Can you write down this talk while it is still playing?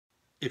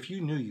If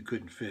you knew you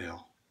couldn't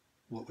fail,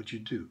 what would you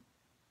do?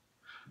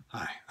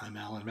 Hi, I'm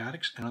Alan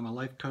Maddox, and I'm a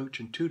life coach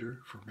and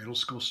tutor for middle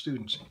school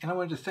students. And I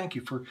wanted to thank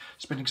you for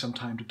spending some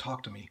time to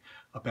talk to me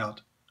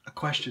about a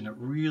question that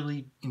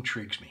really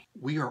intrigues me.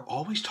 We are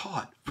always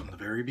taught from the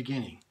very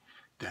beginning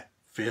that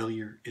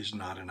failure is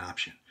not an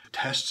option.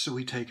 Tests that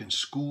we take in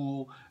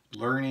school,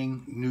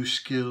 learning new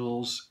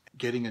skills,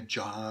 getting a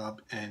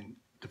job, and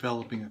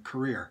developing a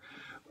career,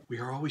 we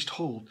are always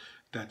told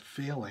that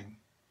failing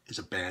is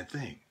a bad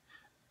thing.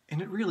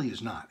 And it really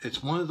is not.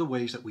 It's one of the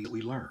ways that we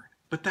learn.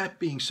 But that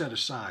being set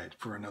aside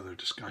for another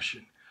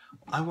discussion,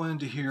 I wanted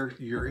to hear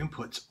your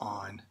inputs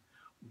on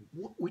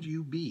what would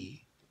you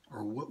be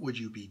or what would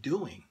you be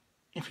doing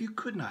if you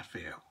could not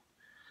fail?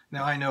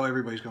 Now, I know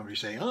everybody's going to be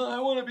saying, oh,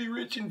 I want to be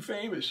rich and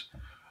famous.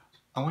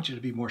 I want you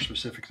to be more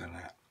specific than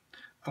that.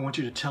 I want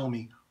you to tell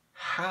me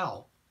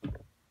how,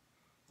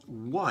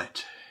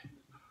 what,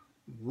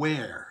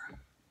 where,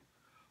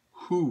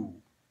 who,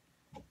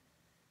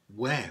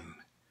 when.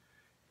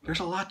 There's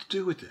a lot to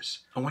do with this.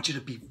 I want you to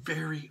be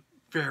very,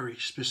 very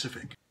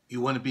specific. You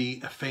want to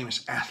be a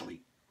famous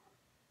athlete.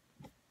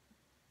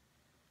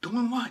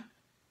 Doing what?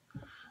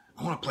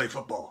 I want to play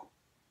football.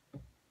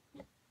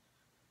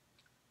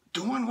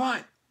 Doing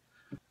what?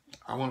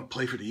 I want to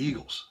play for the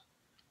Eagles.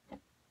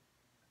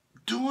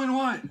 Doing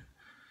what?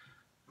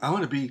 I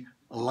want to be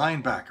a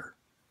linebacker.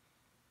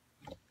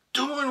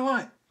 Doing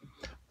what?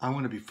 I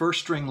want to be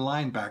first string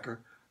linebacker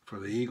for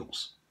the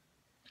Eagles.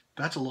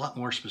 That's a lot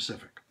more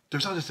specific.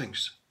 There's other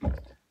things.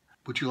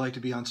 Would you like to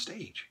be on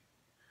stage?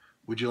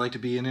 Would you like to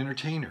be an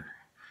entertainer?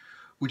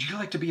 Would you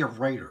like to be a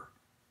writer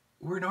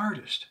or an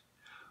artist?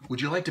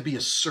 Would you like to be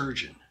a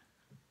surgeon,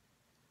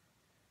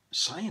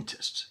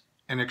 scientist,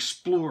 an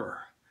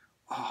explorer?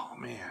 Oh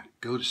man,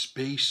 go to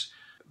space,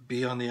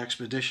 be on the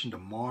expedition to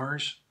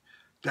Mars.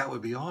 That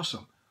would be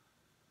awesome.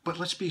 But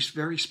let's be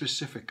very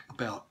specific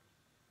about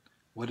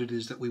what it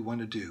is that we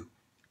want to do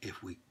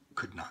if we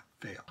could not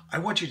fail. I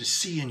want you to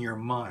see in your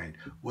mind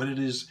what it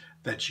is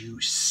that you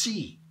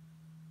see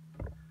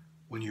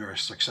when you are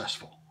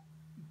successful.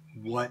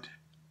 What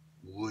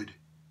would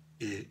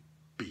it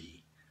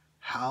be?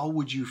 How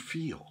would you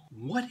feel?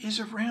 What is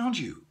around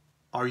you?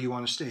 Are you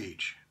on a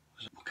stage?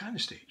 What kind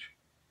of stage?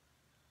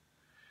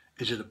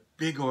 Is it a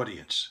big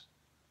audience?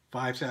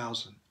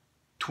 5,000,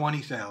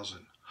 20,000,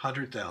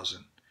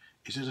 100,000?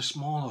 Is it a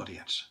small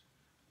audience?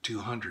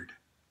 200,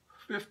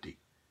 50,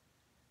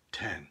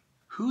 10?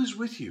 Who's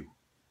with you?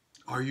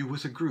 Are you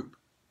with a group?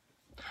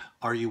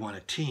 Are you on a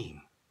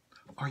team?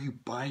 Are you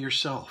by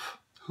yourself?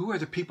 Who are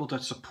the people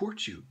that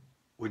support you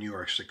when you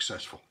are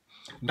successful?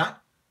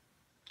 Not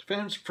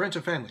friends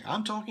and family.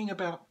 I'm talking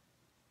about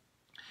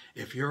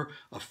if you're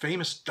a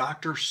famous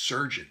doctor,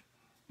 surgeon,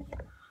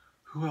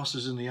 who else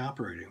is in the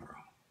operating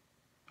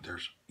room?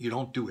 You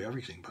don't do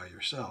everything by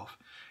yourself.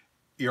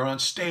 You're on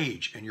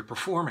stage and you're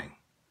performing.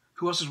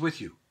 Who else is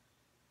with you?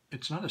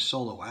 It's not a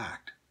solo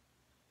act.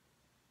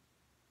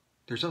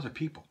 There's other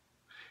people.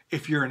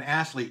 If you're an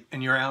athlete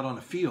and you're out on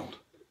a field,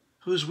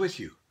 who's with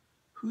you?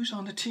 Who's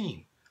on the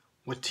team?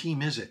 What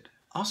team is it?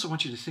 I also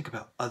want you to think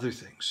about other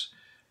things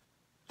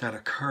that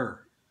occur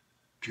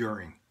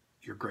during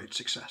your great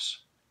success.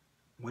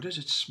 What does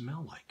it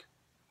smell like?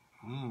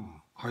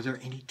 Are there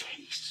any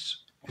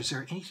tastes? Is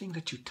there anything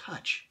that you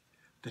touch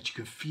that you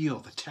can feel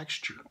the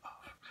texture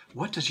of?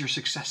 What does your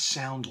success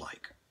sound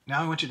like?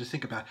 Now I want you to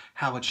think about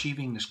how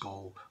achieving this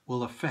goal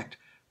will affect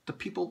the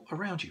people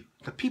around you,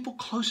 the people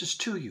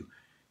closest to you,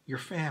 your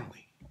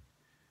family,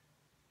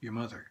 your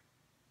mother,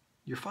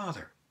 your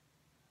father.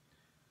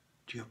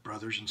 Do you have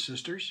brothers and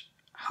sisters?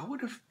 How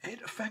would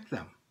it affect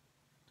them?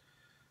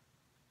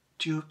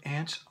 Do you have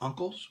aunts,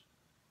 uncles,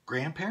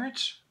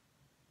 grandparents,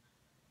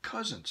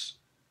 cousins?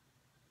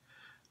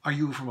 Are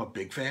you from a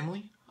big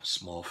family, a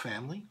small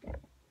family?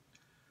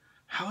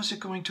 How is it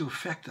going to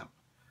affect them?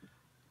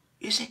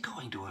 Is it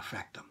going to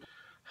affect them?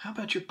 How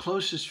about your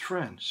closest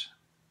friends?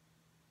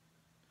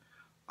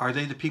 Are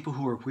they the people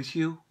who are with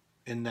you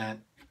in that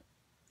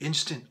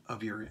instant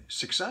of your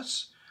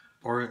success?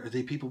 Or are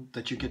they people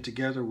that you get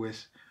together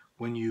with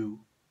when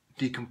you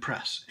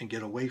decompress and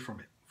get away from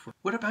it?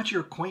 What about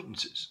your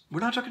acquaintances? We're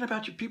not talking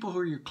about your people who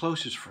are your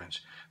closest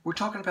friends. We're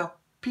talking about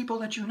people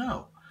that you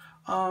know,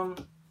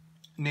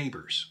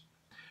 neighbors,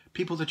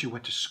 people that you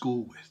went to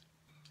school with.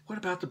 What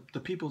about the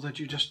people that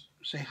you just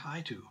say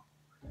hi to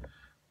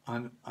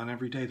on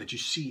every day, that you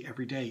see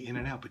every day in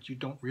and out, but you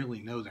don't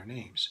really know their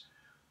names,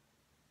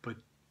 but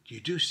you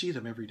do see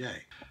them every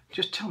day?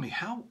 Just tell me,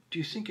 how do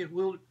you think it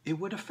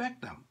would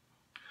affect them?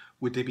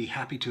 Would they be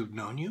happy to have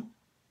known you?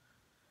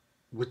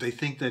 Would they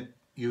think that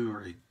you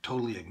are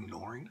totally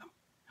ignoring them?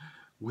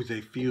 Would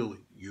they feel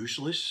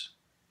useless?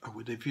 Or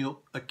would they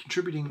feel a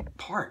contributing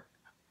part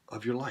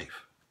of your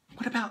life?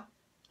 What about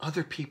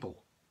other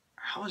people?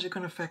 How is it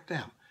going to affect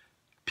them?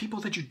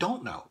 People that you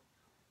don't know.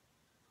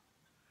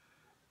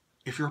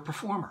 If you're a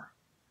performer,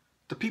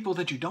 the people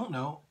that you don't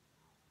know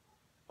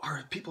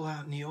are people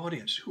out in the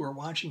audience who are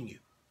watching you.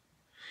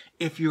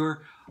 If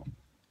you're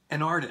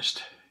an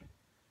artist,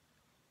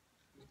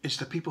 it's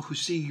the people who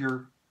see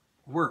your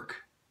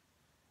work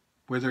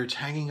whether it's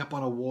hanging up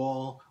on a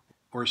wall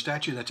or a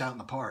statue that's out in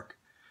the park.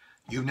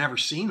 You've never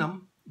seen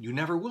them, you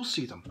never will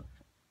see them,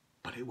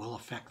 but it will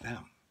affect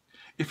them.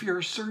 If you're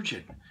a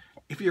surgeon,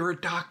 if you're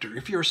a doctor,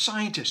 if you're a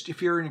scientist,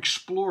 if you're an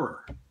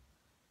explorer,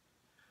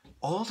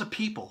 all the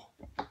people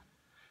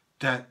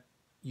that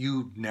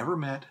you've never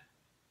met,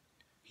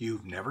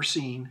 you've never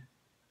seen,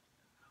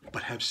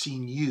 but have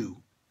seen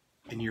you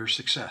in your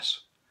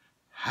success,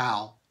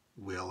 how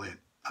will it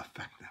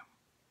affect them?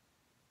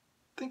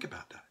 Think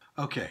about that.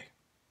 Okay,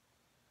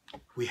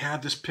 we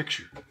have this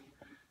picture,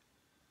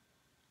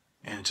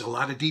 and it's a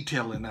lot of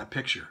detail in that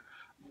picture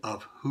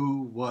of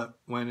who, what,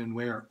 when, and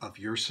where of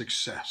your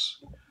success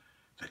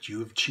that you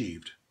have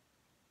achieved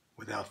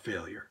without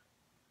failure.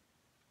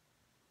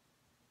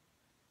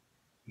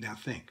 Now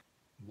think,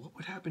 what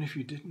would happen if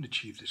you didn't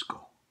achieve this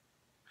goal?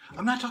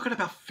 I'm not talking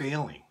about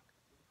failing.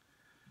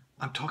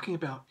 I'm talking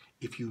about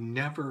if you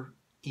never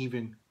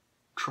even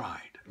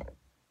tried.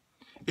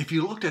 If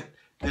you looked at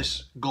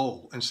this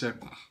goal and said,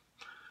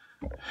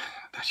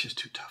 that's just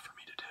too tough for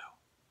me to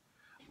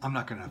do. I'm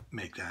not going to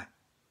make that.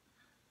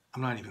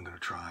 I'm not even going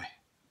to try.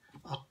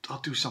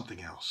 I'll do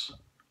something else.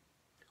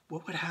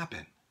 What would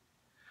happen?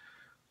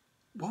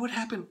 What would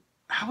happen?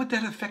 How would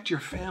that affect your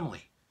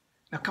family?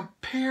 Now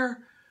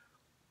compare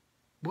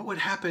what would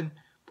happen,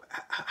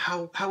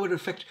 how would it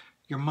affect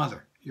your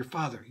mother, your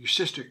father, your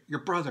sister, your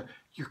brother,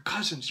 your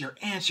cousins, your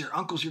aunts, your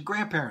uncles, your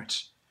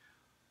grandparents,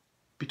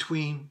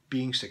 between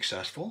being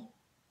successful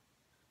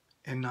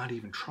and not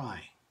even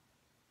trying.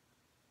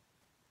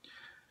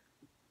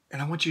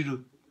 And I want you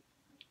to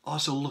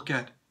also look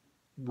at,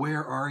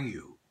 where are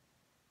you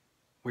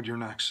when you're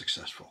not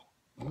successful?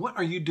 What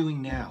are you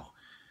doing now?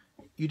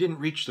 You didn't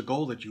reach the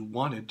goal that you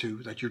wanted to,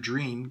 that you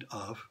dreamed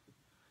of.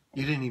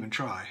 You didn't even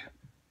try.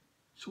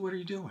 So what are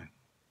you doing?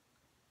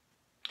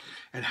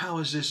 And how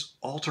is this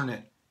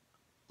alternate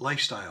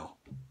lifestyle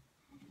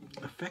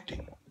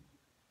affecting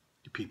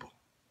you people?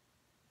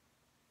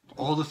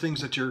 All the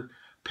things that your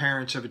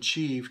parents have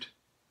achieved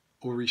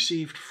or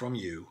received from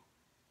you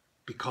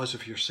because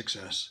of your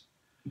success,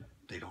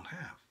 they don't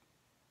have.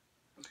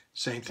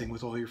 Same thing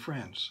with all your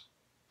friends.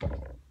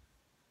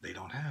 They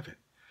don't have it.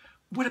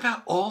 What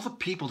about all the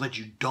people that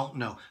you don't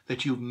know,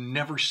 that you've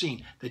never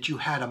seen, that you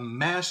had a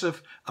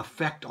massive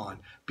effect on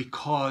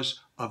because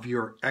of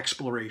your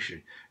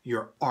exploration,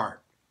 your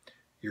art,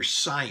 your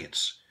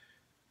science,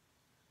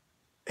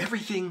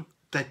 everything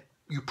that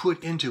you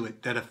put into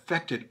it that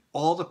affected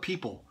all the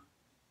people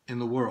in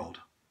the world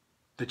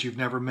that you've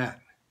never met,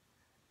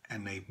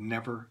 and they've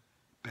never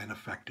been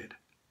affected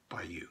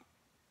by you?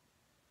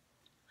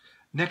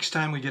 Next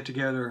time we get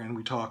together and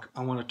we talk,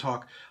 I want to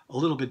talk a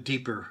little bit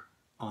deeper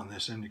on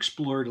this and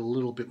explore it a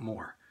little bit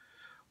more.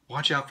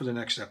 Watch out for the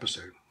next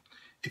episode.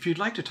 If you'd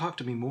like to talk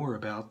to me more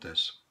about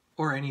this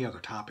or any other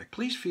topic,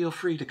 please feel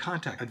free to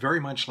contact. I'd very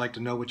much like to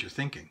know what you're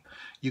thinking.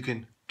 You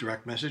can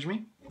direct message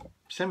me,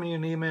 send me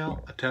an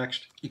email, a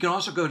text. You can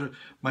also go to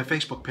my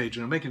Facebook page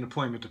and make an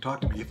appointment to talk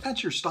to me. If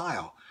that's your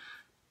style,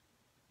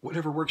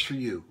 whatever works for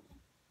you,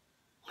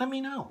 let me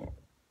know.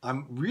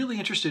 I'm really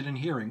interested in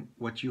hearing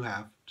what you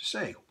have to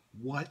say.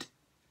 What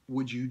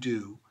would you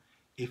do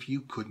if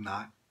you could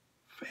not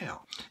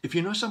fail? If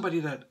you know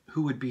somebody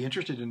who would be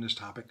interested in this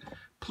topic,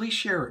 please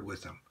share it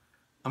with them.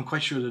 I'm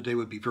quite sure that they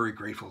would be very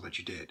grateful that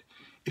you did.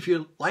 If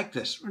you like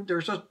this,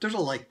 there's a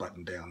like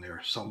button down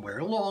there somewhere,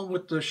 along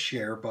with the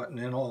share button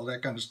and all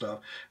that kind of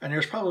stuff. And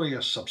there's probably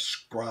a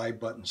subscribe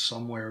button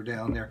somewhere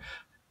down there.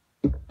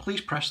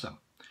 Please press them.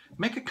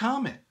 Make a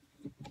comment.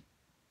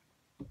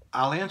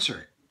 I'll answer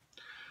it.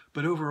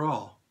 But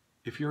overall,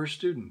 if you're a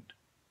student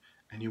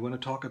and you want to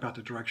talk about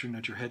the direction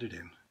that you're headed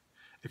in,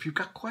 if you've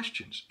got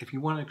questions, if you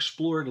want to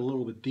explore it a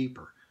little bit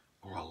deeper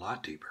or a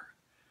lot deeper,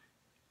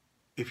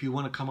 if you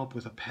want to come up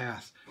with a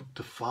path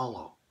to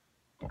follow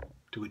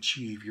to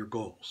achieve your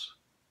goals,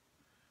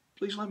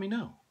 please let me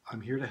know.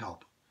 I'm here to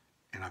help,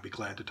 and I'd be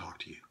glad to talk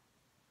to you.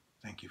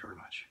 Thank you very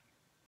much.